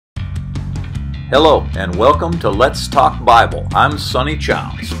Hello and welcome to Let's Talk Bible. I'm Sonny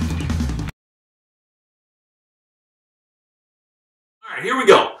Childs. All right, here we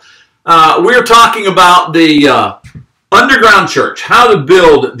go. We're talking about the underground church, how to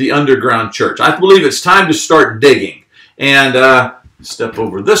build the underground church. I believe it's time to start digging. And step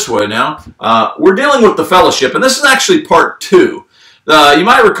over this way now. We're dealing with the fellowship, and this is actually part 2. You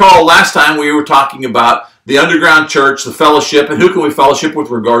might recall last time we were talking about the underground church, the fellowship, and who can we fellowship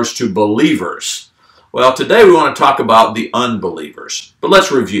with regards to believers. Well, today we want to talk about the unbelievers. But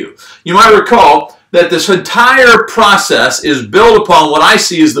let's review. You might recall that this entire process is built upon what I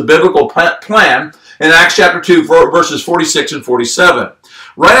see as the biblical plan in Acts chapter 2, verses 46 and 47.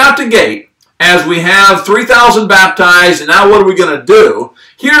 Right out the gate, as we have 3,000 baptized, and now what are we going to do?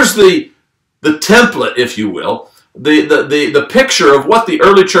 Here's the template, if you will, the picture of what the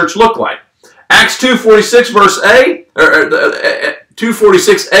early church looked like. Acts 2:46 verse A, or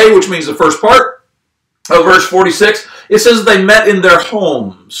 2:46a, which means the first part of verse 46, it says they met in their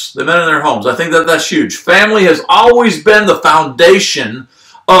homes. They met in their homes. I think that's huge. Family has always been the foundation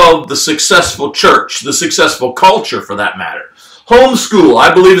of the successful church, the successful culture for that matter. Homeschool,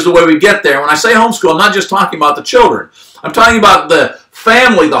 I believe, is the way we get there. When I say homeschool, I'm not just talking about the children. I'm talking about the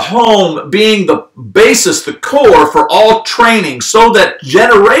family, the home being the basis, the core for all training, so that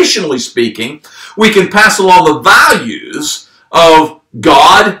generationally speaking, we can pass along the values of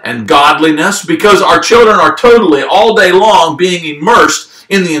God and godliness, because our children are totally, all day long, being immersed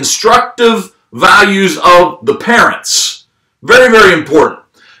in the instructive values of the parents. Very, very important.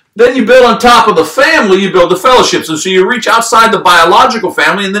 Then you build on top of the family, you build the fellowships. And so you reach outside the biological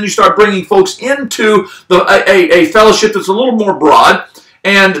family, and then you start bringing folks into a fellowship that's a little more broad.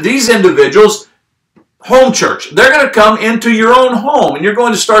 And these individuals, home church, they're going to come into your own home, and you're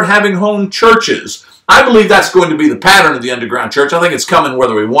going to start having home churches. I believe that's going to be the pattern of the underground church. I think it's coming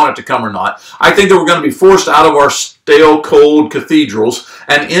whether we want it to come or not. I think that we're going to be forced out of our stale, cold cathedrals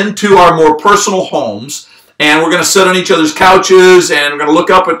and into our more personal homes. And we're going to sit on each other's couches, and we're going to look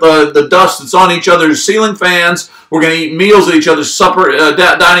up at the dust that's on each other's ceiling fans. We're going to eat meals at each other's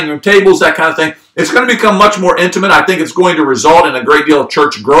dining room tables, that kind of thing. It's going to become much more intimate. I think it's going to result in a great deal of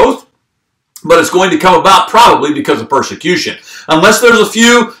church growth, but it's going to come about probably because of persecution. Unless there's a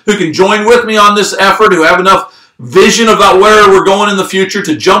few who can join with me on this effort, who have enough vision about where we're going in the future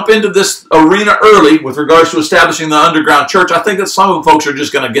to jump into this arena early with regards to establishing the underground church, I think that some of the folks are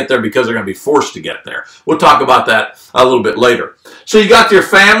just going to get there because they're going to be forced to get there. We'll talk about that a little bit later. So you got your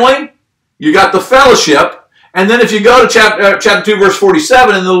family, you got the fellowship, and then if you go to chapter 2, verse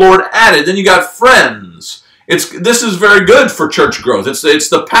 47, and the Lord added, then you got friends. This is very good for church growth. It's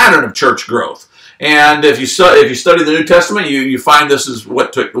the pattern of church growth. And if you study the New Testament, you find this is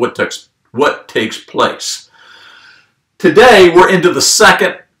what takes place. Today, we're into the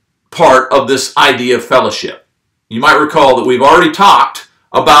second part of this idea of fellowship. You might recall that we've already talked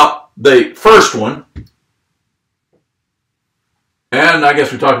about the first one, and I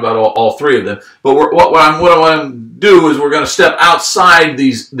guess we talked about all three of them. But what I want to do is we're going to step outside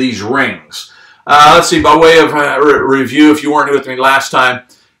these rings. Let's see, by way of review, if you weren't with me last time,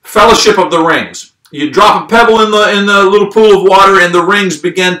 fellowship of the rings. You drop a pebble in the little pool of water, and the rings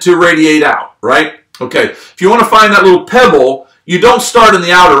begin to radiate out, right? Okay, if you want to find that little pebble, you don't start in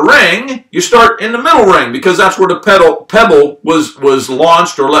the outer ring, you start in the middle ring, because that's where the pebble was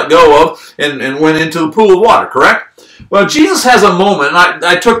launched or let go of and went into the pool of water, correct? Well, Jesus has a moment, and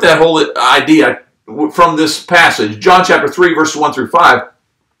I took that whole idea from this passage, John chapter 3, verses 1 through 5.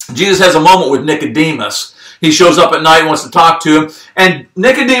 Jesus has a moment with Nicodemus. He shows up at night, wants to talk to him, and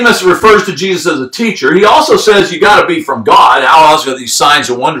Nicodemus refers to Jesus as a teacher. He also says you got to be from God. How else are these signs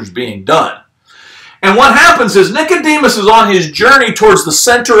and wonders being done? And what happens is Nicodemus is on his journey towards the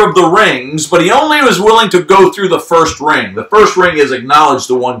center of the rings, but he only was willing to go through the first ring. The first ring is acknowledge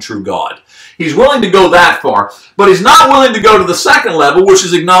the one true God. He's willing to go that far, but he's not willing to go to the second level, which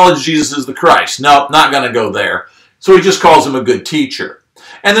is acknowledge Jesus as the Christ. No, not going to go there. So he just calls him a good teacher.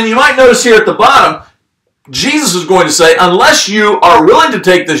 And then you might notice here at the bottom, Jesus is going to say, unless you are willing to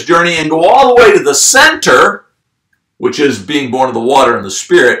take this journey and go all the way to the center, which is being born of the water and the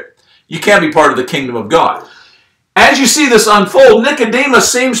Spirit, you can't be part of the kingdom of God. As you see this unfold, Nicodemus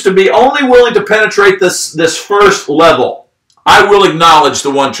seems to be only willing to penetrate this first level. I will acknowledge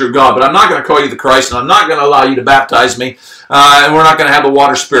the one true God, but I'm not going to call you the Christ, and I'm not going to allow you to baptize me, and we're not going to have the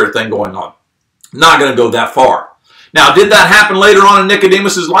water spirit thing going on. Not going to go that far. Now, did that happen later on in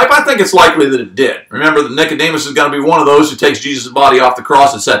Nicodemus' life? I think it's likely that it did. Remember that Nicodemus is going to be one of those who takes Jesus' body off the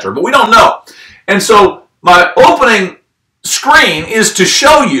cross, etc. But we don't know. And so my opening screen is to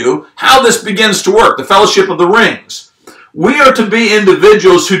show you how this begins to work, the fellowship of the rings. We are to be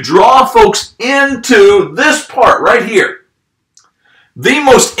individuals who draw folks into this part right here. The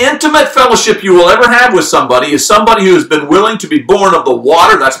most intimate fellowship you will ever have with somebody is somebody who has been willing to be born of the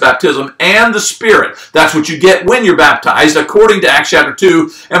water, that's baptism, and the Spirit. That's what you get when you're baptized, according to Acts chapter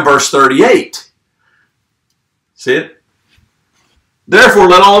 2 and verse 38. See it? Therefore,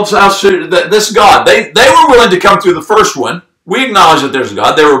 let all of us, this God, they were willing to come through the first one. We acknowledge that there's a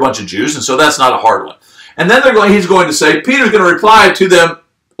God. They were a bunch of Jews, and so that's not a hard one. And then he's going to say, Peter's going to reply to them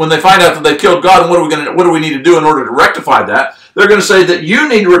when they find out that they killed God, and what do we need to do in order to rectify that? They're going to say that you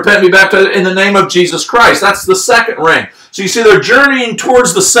need to repent and be baptized in the name of Jesus Christ. That's the second ring. So you see, they're journeying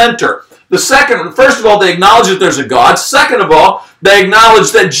towards the center. First of all, they acknowledge that there's a God. Second of all, they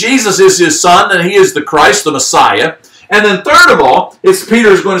acknowledge that Jesus is his son and he is the Christ, the Messiah. And then third of all,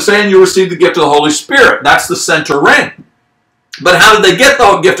 Peter's going to say, and you'll receive the gift of the Holy Spirit. That's the center ring. But how did they get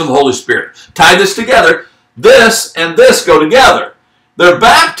the gift of the Holy Spirit? Tie this together. This and this go together. They're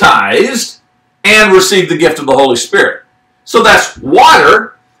baptized and receive the gift of the Holy Spirit. So that's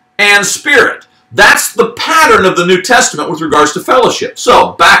water and Spirit. That's the pattern of the New Testament with regards to fellowship.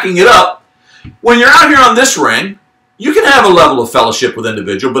 So, backing it up, when you're out here on this ring, you can have a level of fellowship with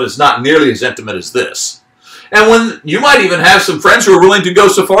individual, but it's not nearly as intimate as this. And when you might even have some friends who are willing to go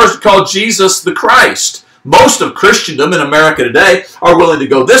so far as to call Jesus the Christ. Most of Christendom in America today are willing to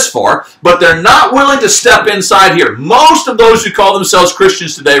go this far, but they're not willing to step inside here. Most of those who call themselves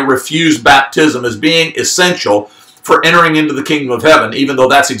Christians today refuse baptism as being essential for entering into the kingdom of heaven, even though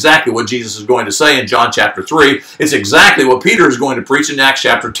that's exactly what Jesus is going to say in John chapter 3. It's exactly what Peter is going to preach in Acts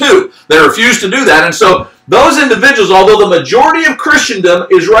chapter 2. They refuse to do that, and so those individuals, although the majority of Christendom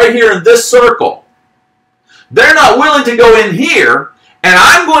is right here in this circle, they're not willing to go in here. And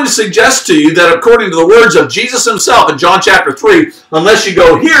I'm going to suggest to you that according to the words of Jesus himself in John chapter 3, unless you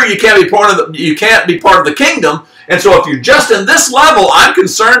go here, you can't be part of the kingdom. And so if you're just in this level, I'm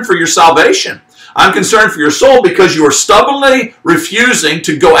concerned for your salvation. I'm concerned for your soul because you are stubbornly refusing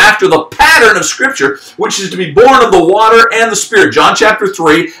to go after the pattern of Scripture, which is to be born of the water and the Spirit. John chapter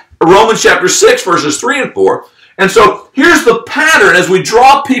 3, Romans chapter 6, verses 3 and 4. And so here's the pattern as we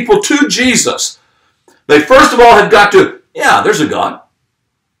draw people to Jesus. They first of all have got to, yeah, there's a God.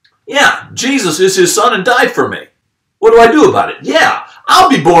 Yeah, Jesus is his son and died for me. What do I do about it? Yeah, I'll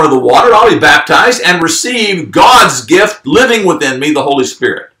be born of the water, I'll be baptized, and receive God's gift living within me, the Holy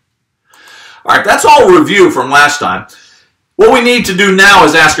Spirit. All right, that's all review from last time. What we need to do now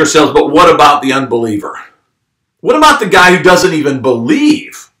is ask ourselves, but what about the unbeliever? What about the guy who doesn't even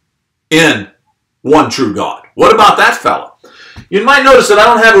believe in one true God? What about that fellow? You might notice that I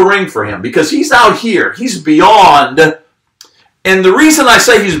don't have a ring for him because he's out here. He's beyond. And the reason I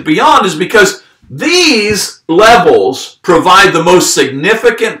say he's beyond is because these levels provide the most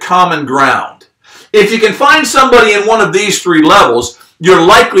significant common ground. If you can find somebody in one of these three levels, you're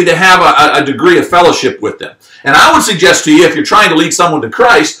likely to have a degree of fellowship with them. And I would suggest to you, if you're trying to lead someone to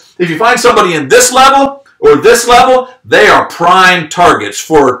Christ, if you find somebody in this level or this level, they are prime targets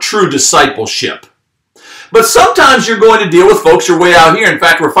for true discipleship. But sometimes you're going to deal with folks who are way out here. In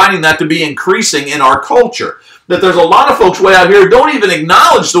fact, we're finding that to be increasing in our culture. That there's a lot of folks way out here who don't even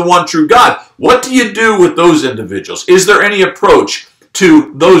acknowledge the one true God. What do you do with those individuals? Is there any approach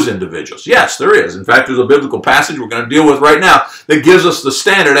to those individuals? Yes, there is. In fact, there's a biblical passage we're going to deal with right now that gives us the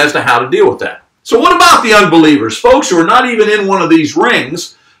standard as to how to deal with that. So what about the unbelievers? Folks who are not even in one of these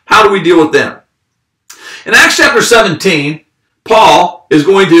rings, how do we deal with them? In Acts chapter 17, Paul is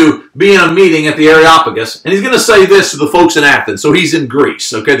going to be in a meeting at the Areopagus, and he's going to say this to the folks in Athens. So he's in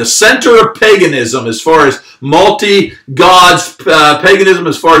Greece, okay? The center of paganism as far as multi-gods, paganism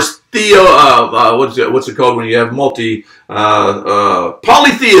as far as what's it called when you have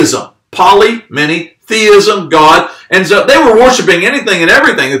polytheism. Poly, many, theism, God. And so they were worshiping anything and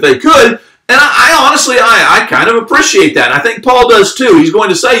everything that they could. And I honestly kind of appreciate that. And I think Paul does too. He's going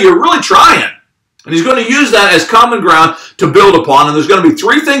to say, you're really trying. And he's going to use that as common ground to build upon. And there's going to be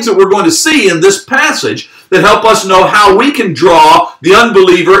three things that we're going to see in this passage that help us know how we can draw the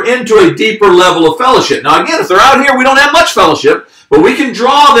unbeliever into a deeper level of fellowship. Now again, if they're out here, we don't have much fellowship, but we can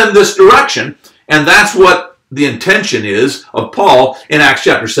draw them this direction. And that's what the intention is of Paul in Acts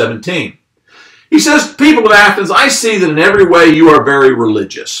chapter 17. He says, people of Athens, I see that in every way you are very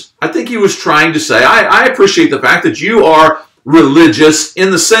religious. I think he was trying to say, I appreciate the fact that you are religious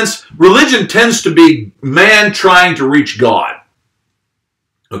in the sense, religion tends to be man trying to reach God.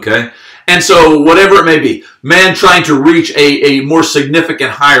 Okay? And so whatever it may be, man trying to reach a more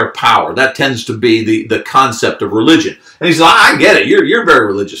significant higher power, that tends to be the concept of religion. And he says, I get it, you're very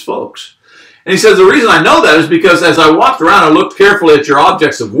religious folks. And he says, the reason I know that is because as I walked around and looked carefully at your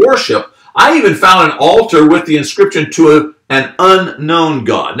objects of worship, I even found an altar with the inscription to an unknown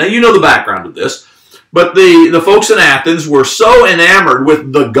God. Now, you know the background of this, but the folks in Athens were so enamored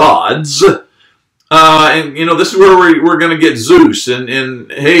with the gods, and you know, this is where we're going to get Zeus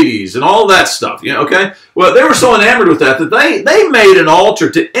and Hades and all that stuff. You know, okay? Well, they were so enamored with that they made an altar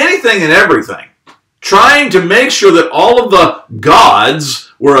to anything and everything, trying to make sure that all of the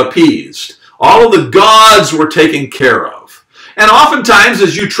gods were appeased. All of the gods were taken care of. And oftentimes,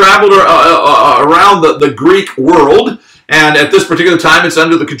 as you traveled around the Greek world, and at this particular time it's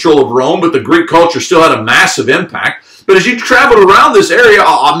under the control of Rome, but the Greek culture still had a massive impact. But as you traveled around this area,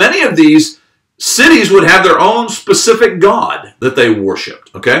 many of these cities would have their own specific god that they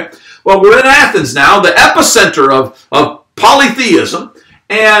worshipped. Okay? Well, we're in Athens now, the epicenter of polytheism.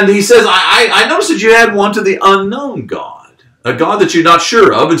 And he says, I noticed that you had one to the unknown God, a God that you're not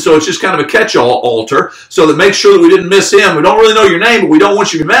sure of. And so it's just kind of a catch-all altar so that make sure that we didn't miss him. We don't really know your name, but we don't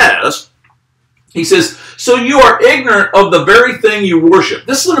want you to be mad at us. He says, so you are ignorant of the very thing you worship.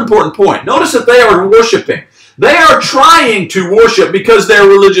 This is an important point. Notice that they are worshiping. They are trying to worship because they're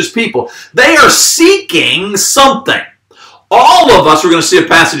religious people. They are seeking something. All of us, we're going to see a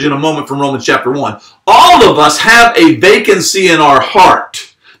passage in a moment from Romans chapter 1, all of us have a vacancy in our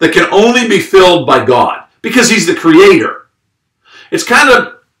heart that can only be filled by God because he's the creator. It's kind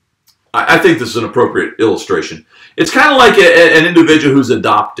of, I think this is an appropriate illustration. It's kind of like an individual who's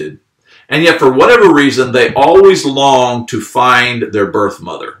adopted, and yet for whatever reason, they always long to find their birth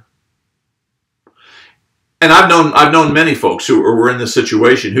mother. And I've known many folks who were in this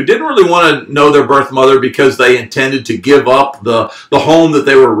situation who didn't really want to know their birth mother because they intended to give up the home that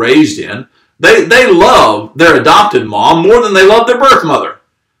they were raised in. They love their adopted mom more than they love their birth mother.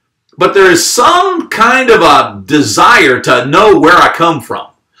 But there is some kind of a desire to know where I come from.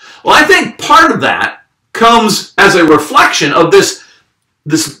 Well, I think part of that comes as a reflection of this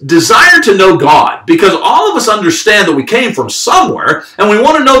desire to know God, because all of us understand that we came from somewhere and we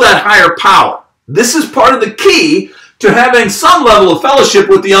want to know that higher power. This is part of the key to having some level of fellowship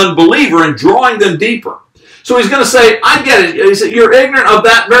with the unbeliever and drawing them deeper. So he's going to say, I get it. He said, you're ignorant of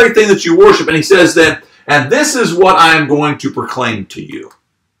that very thing that you worship. And he says then, and this is what I am going to proclaim to you.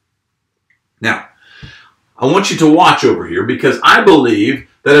 Now, I want you to watch over here, because I believe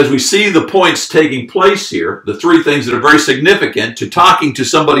that as we see the points taking place here, the three things that are very significant to talking to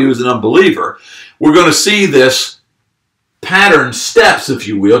somebody who's an unbeliever, we're going to see this pattern steps, if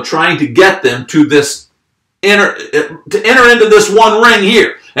you will, trying to get them to this enter into this one ring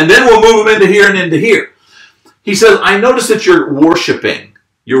here. And then we'll move them into here and into here. He says, I notice that you're worshiping.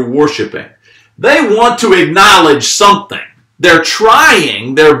 You're worshiping. They want to acknowledge something. They're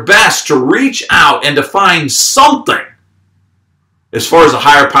trying their best to reach out and to find something as far as a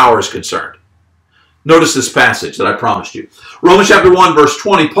higher power is concerned. Notice this passage that I promised you. Romans chapter 1, verse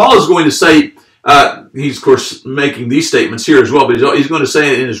 20, Paul is going to say, he's of course making these statements here as well, but he's going to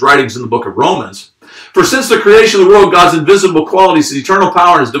say it in his writings in the book of Romans. For since the creation of the world, God's invisible qualities, his eternal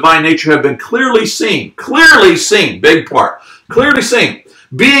power and his divine nature have been clearly seen, big part, clearly seen,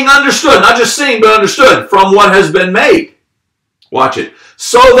 being understood, not just seen, but understood from what has been made. Watch it.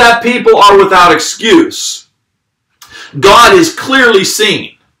 So that people are without excuse. God is clearly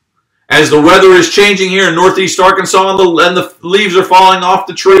seen. As the weather is changing here in northeast Arkansas and the leaves are falling off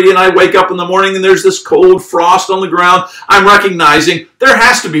the tree, and I wake up in the morning and there's this cold frost on the ground, I'm recognizing there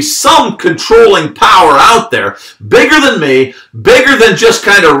has to be some controlling power out there, bigger than me, bigger than just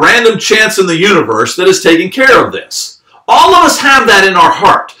kind of random chance in the universe, that is taking care of this. All of us have that in our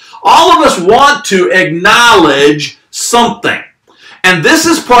heart. All of us want to acknowledge something. And this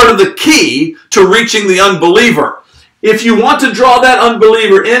is part of the key to reaching the unbeliever. If you want to draw that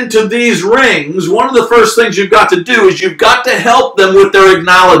unbeliever into these rings, one of the first things you've got to do is you've got to help them with their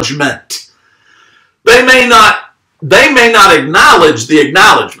acknowledgement. They may not acknowledge the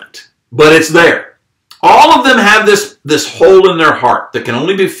acknowledgement, but it's there. All of them have this hole in their heart that can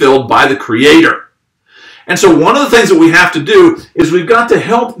only be filled by the Creator. And so one of the things that we have to do is we've got to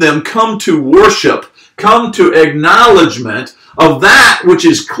help them come to worship, come to acknowledgement of that which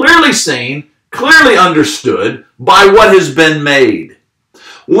is clearly seen, clearly understood by what has been made.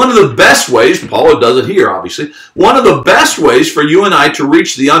 One of the best ways, Paul does it here obviously, one of the best ways for you and I to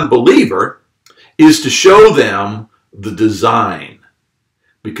reach the unbeliever is to show them the design.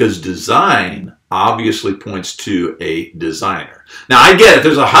 Because design obviously points to a designer. Now I get it,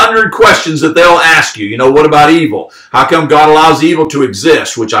 there's 100 questions that they'll ask you. You know, what about evil? How come God allows evil to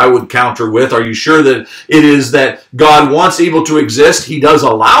exist? Which I would counter with, are you sure that it is that God wants evil to exist? He does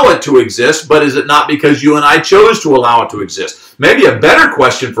allow it to exist, but is it not because you and I chose to allow it to exist? Maybe a better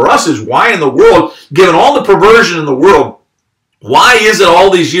question for us is, why in the world, given all the perversion in the world, Why is it all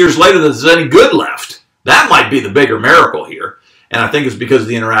these years later that there's any good left? That might be the bigger miracle here. And I think it's because of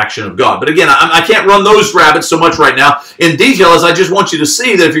the interaction of God. But again, I can't run those rabbits so much right now in detail, as I just want you to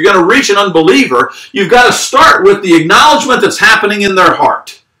see that if you're going to reach an unbeliever, you've got to start with the acknowledgement that's happening in their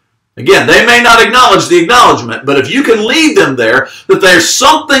heart. Again, they may not acknowledge the acknowledgement, but if you can lead them there, that there's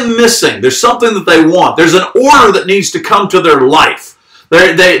something missing, there's something that they want, there's an order that needs to come to their life.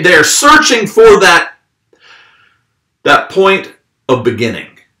 They're searching for that point of beginning.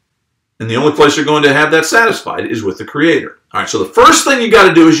 And the only place you're going to have that satisfied is with the Creator. All right, so the first thing you got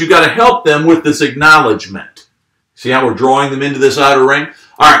to do is you got to help them with this acknowledgement. See how we're drawing them into this outer ring?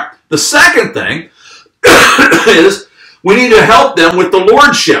 All right, the second thing is we need to help them with the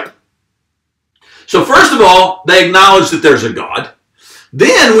lordship. So first of all, they acknowledge that there's a God.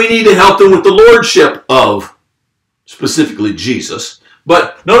 Then we need to help them with the lordship of specifically Jesus.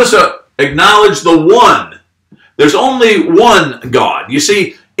 But notice, acknowledge the one. There's only one God. You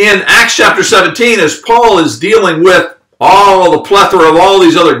see, in Acts chapter 17, as Paul is dealing with all the plethora of all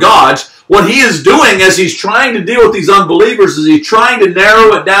these other gods, what he is doing as he's trying to deal with these unbelievers is he's trying to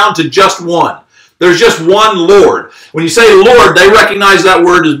narrow it down to just one. There's just one Lord. When you say Lord, they recognize that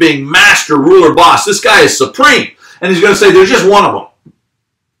word as being master, ruler, boss. This guy is supreme. And he's going to say there's just one of them.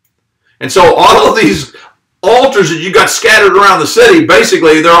 And so all of these altars that you got scattered around the city,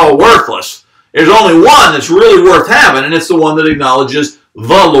 basically they're all worthless. There's only one that's really worth having, and it's the one that acknowledges the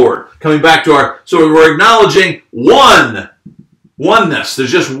Lord. Coming back to so we're acknowledging oneness.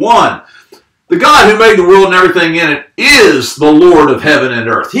 There's just one. The God who made the world and everything in it is the Lord of heaven and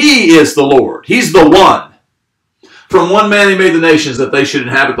earth. He is the Lord. He's the one. From one man he made the nations that they should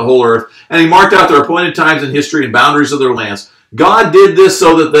inhabit the whole earth, and he marked out their appointed times in history and boundaries of their lands. God did this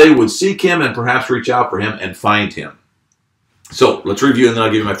so that they would seek him and perhaps reach out for him and find him. So let's review, and then I'll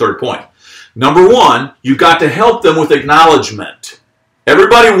give you my third point. Number one, you've got to help them with acknowledgement.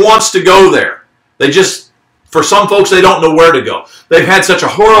 Everybody wants to go there. For some folks, they don't know where to go. They've had such a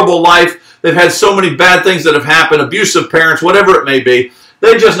horrible life. They've had so many bad things that have happened, abusive parents, whatever it may be.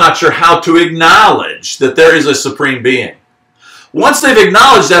 They're just not sure how to acknowledge that there is a supreme being. Once they've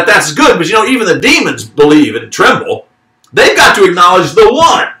acknowledged that, that's good, but even the demons believe and tremble. They've got to acknowledge the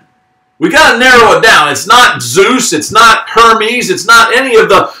one. We got to narrow it down. It's not Zeus. It's not Hermes. It's not any of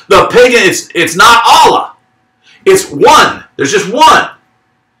the pagan. It's not Allah. It's one. There's just one.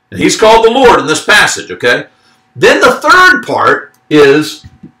 And he's called the Lord in this passage, okay? Then the third part is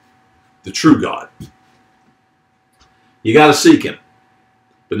the true God. You got to seek him.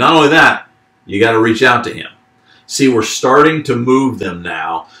 But not only that, you got to reach out to him. See, we're starting to move them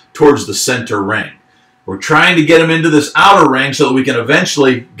now towards the center ring. We're trying to get them into this outer ring so that we can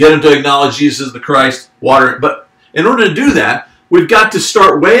eventually get them to acknowledge Jesus as the Christ, water. But in order to do that, we've got to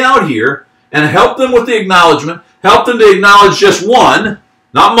start way out here and help them with the acknowledgement, help them to acknowledge just one,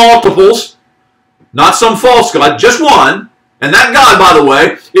 not multiples, not some false God, just one. And that God, by the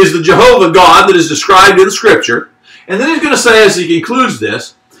way, is the Jehovah God that is described in Scripture. And then he's going to say, as he concludes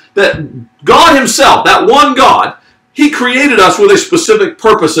this, that God himself, that one God, he created us with a specific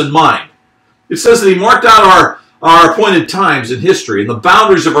purpose in mind. It says that he marked out our appointed times in history and the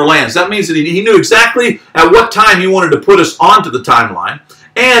boundaries of our lands. That means that he knew exactly at what time he wanted to put us onto the timeline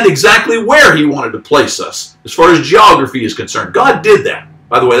and exactly where he wanted to place us as far as geography is concerned. God did that.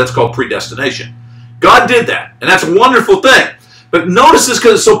 By the way, that's called predestination. God did that, and that's a wonderful thing. But notice this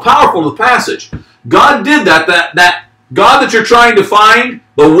because it's so powerful in the passage. God did that. That God that you're trying to find,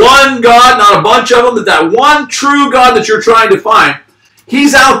 the one God, not a bunch of them, that one true God that you're trying to find,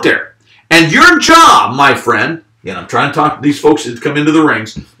 he's out there. And your job, my friend, and I'm trying to talk to these folks that come into the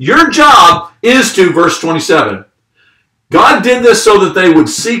rings, your job is to, verse 27, God did this so that they would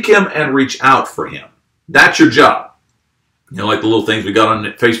seek him and reach out for him. That's your job. Like the little things we got on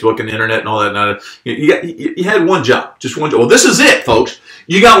Facebook and the internet and all that. You had one job, just one job. Well, this is it, folks.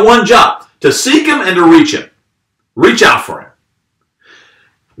 You got one job, to seek him and to reach him. Reach out for him.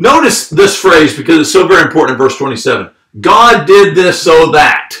 Notice this phrase because it's so very important in verse 27. God did this so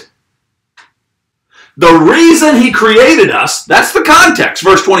that. The reason he created us, that's the context,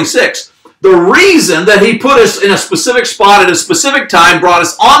 verse 26. The reason that he put us in a specific spot at a specific time, brought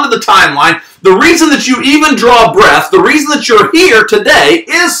us onto the timeline, the reason that you even draw breath, the reason that you're here today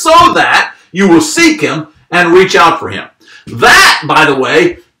is so that you will seek him and reach out for him. That, by the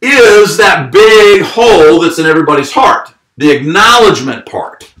way, is that big hole that's in everybody's heart, the acknowledgement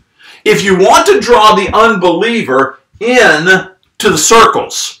part. If you want to draw the unbeliever in to the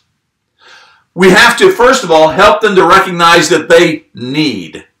circles, we have to, first of all, help them to recognize that they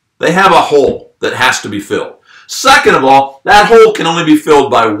have a hole that has to be filled. Second of all, that hole can only be filled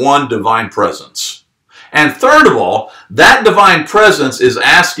by one divine presence. And third of all, that divine presence is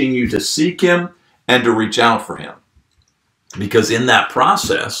asking you to seek him and to reach out for him. Because in that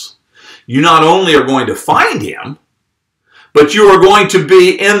process, you not only are going to find him, but you are going to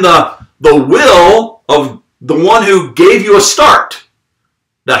be in the will of the one who gave you a start.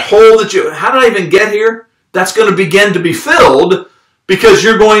 That hole that you, how did I even get here? That's going to begin to be filled because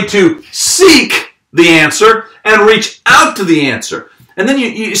you're going to seek the answer and reach out to the answer. And then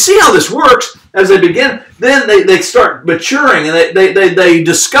you see how this works as they begin. Then they start maturing and they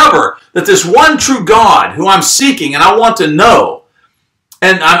discover that this one true God who I'm seeking and I want to know.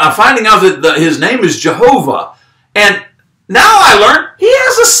 And I'm finding out that his name is Jehovah. And now I learn he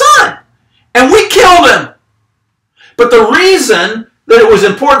has a son. And we killed him. But the reason that it was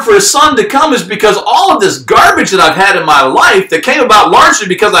important for his son to come is because all of this garbage that I've had in my life that came about largely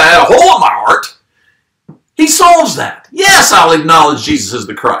because I had a hole in my heart, he solves that. Yes, I'll acknowledge Jesus as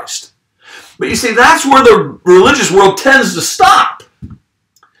the Christ. But you see, that's where the religious world tends to stop.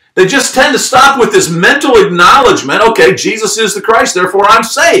 They just tend to stop with this mental acknowledgement, okay, Jesus is the Christ, therefore I'm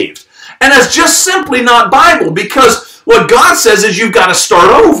saved. And that's just simply not Bible, because what God says is you've got to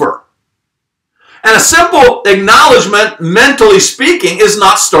start over. And a simple acknowledgement, mentally speaking, is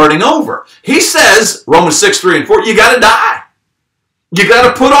not starting over. He says, Romans 6:3-4, you got to die. You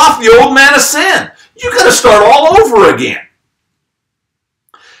got to put off the old man of sin. You got to start all over again.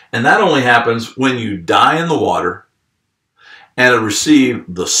 And that only happens when you die in the water and receive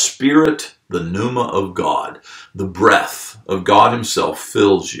the Spirit, the pneuma of God. The breath of God himself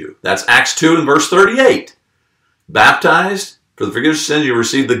fills you. That's Acts 2 and verse 38. Baptized for the forgiveness of sins, you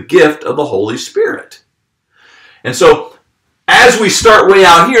receive the gift of the Holy Spirit. And so, as we start way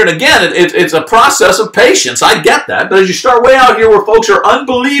out here, and again, it's a process of patience. I get that. But as you start way out here where folks are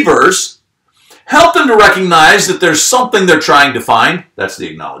unbelievers, help them to recognize that there's something they're trying to find. That's the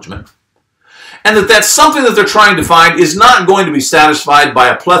acknowledgement. And that something that they're trying to find is not going to be satisfied by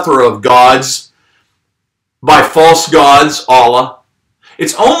a plethora of gods, by false gods, Allah.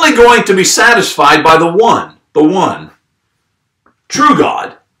 It's only going to be satisfied by the one true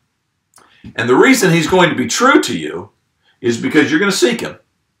God. And the reason he's going to be true to you is because you're going to seek him.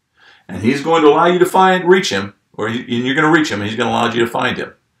 And he's going to allow you to reach him, and you're going to reach him, and he's going to allow you to find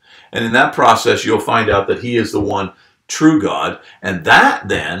him. And in that process, you'll find out that he is the one true God. And that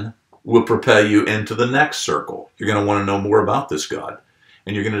then will propel you into the next circle. You're going to want to know more about this God.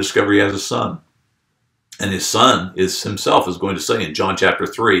 And you're going to discover he has a son. And his son himself is going to say in John chapter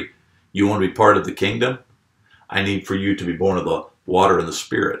 3, you want to be part of the kingdom? I need for you to be born of the water and the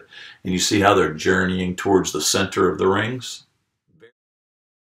Spirit. And you see how they're journeying towards the center of the rings?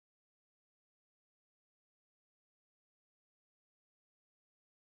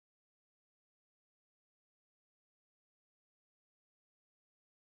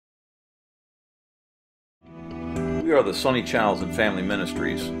 We are the Sonny Childs and Family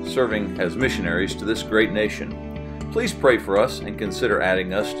Ministries, serving as missionaries to this great nation. Please pray for us and consider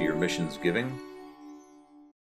adding us to your missions giving.